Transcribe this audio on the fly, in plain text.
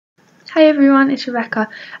Hi everyone, it's Rebecca.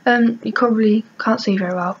 You probably can't see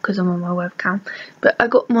very well because I'm on my webcam, but I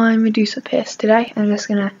got my Medusa pierced today and I'm just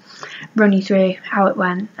going to run you through how it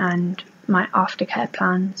went and my aftercare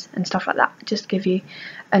plans and stuff like that, just to give you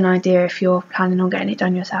an idea if you're planning on getting it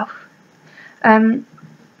done yourself.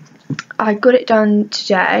 I got it done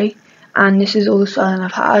today and this is all the swelling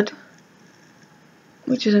I've had,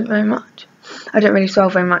 which isn't very much. I don't really swell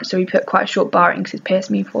very much, so we put quite a short bar in because it's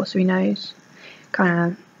pierced me before, so he knows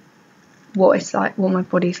kind of what it's like, what my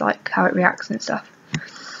body's like, how it reacts and stuff.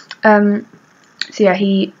 So yeah,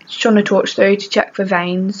 he shone a torch through to check for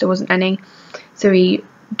veins. There wasn't any, so he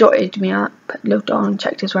dotted me up, looked on,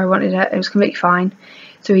 checked us where I wanted it. It was completely fine.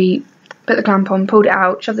 So he put the clamp on, pulled it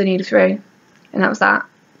out, shoved the needle through, and that was that.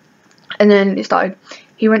 And then it started.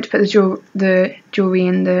 He went to put the jewelry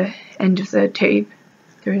in the end of the tube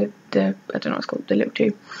through the I don't know what it's called, the little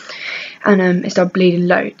tube, and it started bleeding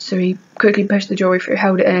loads. So he quickly pushed the jewelry through,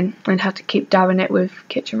 held it in, and had to keep dabbing it with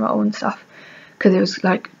kitchen roll and stuff because it was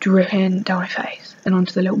like dripping down my face and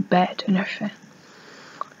onto the little bed and everything.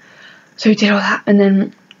 So he did all that and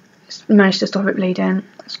then managed to stop it bleeding,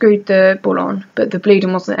 screwed the ball on, but the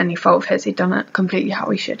bleeding wasn't any fault of his. He'd done it completely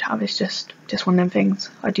how he should have. It's just one of them things.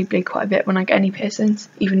 I do bleed quite a bit when I get any piercings,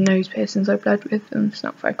 even nose piercings I bled with them. It's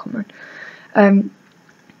not very common.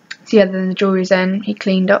 So yeah, then the jewelry's in, he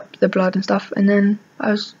cleaned up the blood and stuff, and then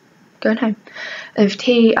I was going home. And for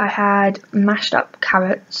tea, I had mashed up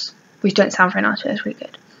carrots, which don't sound very nice, but it's really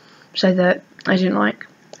good. So that I didn't like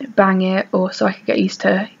bang it, or so I could get used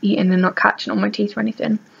to eating and not catching on my teeth or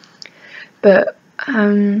anything. But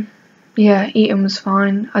yeah, eating was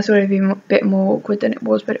fine. I thought it'd be a bit more awkward than it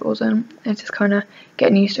was, but it wasn't. It's just kind of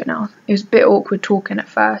getting used to it now. It was a bit awkward talking at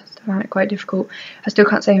first. I found it quite difficult. I still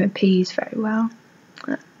can't say my P's very well.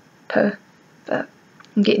 But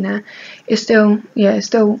I'm getting there. It's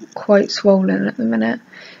still quite swollen at the minute,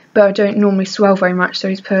 but I don't normally swell very much, so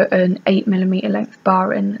he's put an 8mm length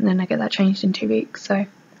bar in, and then I get that changed in 2 weeks. So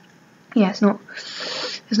yeah, it's not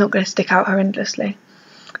going to stick out horrendously,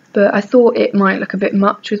 but I thought it might look a bit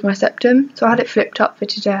much with my septum, so I had it flipped up for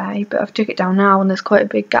today, but I've took it down now and there's quite a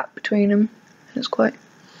big gap between them, and so it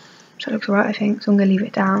looks alright, I think, so I'm going to leave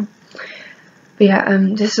it down. But yeah,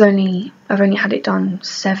 I've only had it done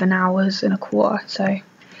 7 hours and a quarter, so it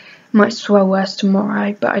might swell worse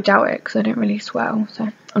tomorrow, but I doubt it because I don't really swell. So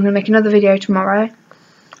I'm going to make another video tomorrow,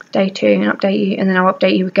 day 2, and update you, and then I'll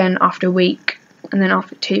update you again after a week, and then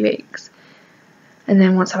after 2 weeks, and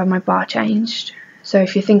then once I've had my bar changed. So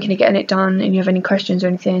if you're thinking of getting it done and you have any questions or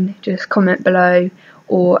anything, just comment below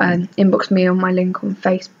or inbox me on my link on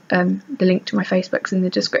the link to my Facebook's in the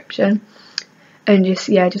description. And just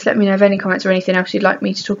let me know of any comments or anything else you'd like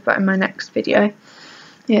me to talk about in my next video.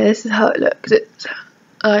 Yeah, this is how it looks. It's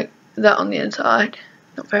like that on the inside.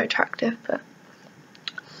 Not very attractive, but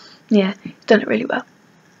yeah, it's done it really well.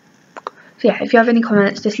 So yeah, if you have any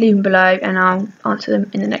comments, just leave them below and I'll answer them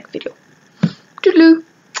in the next video.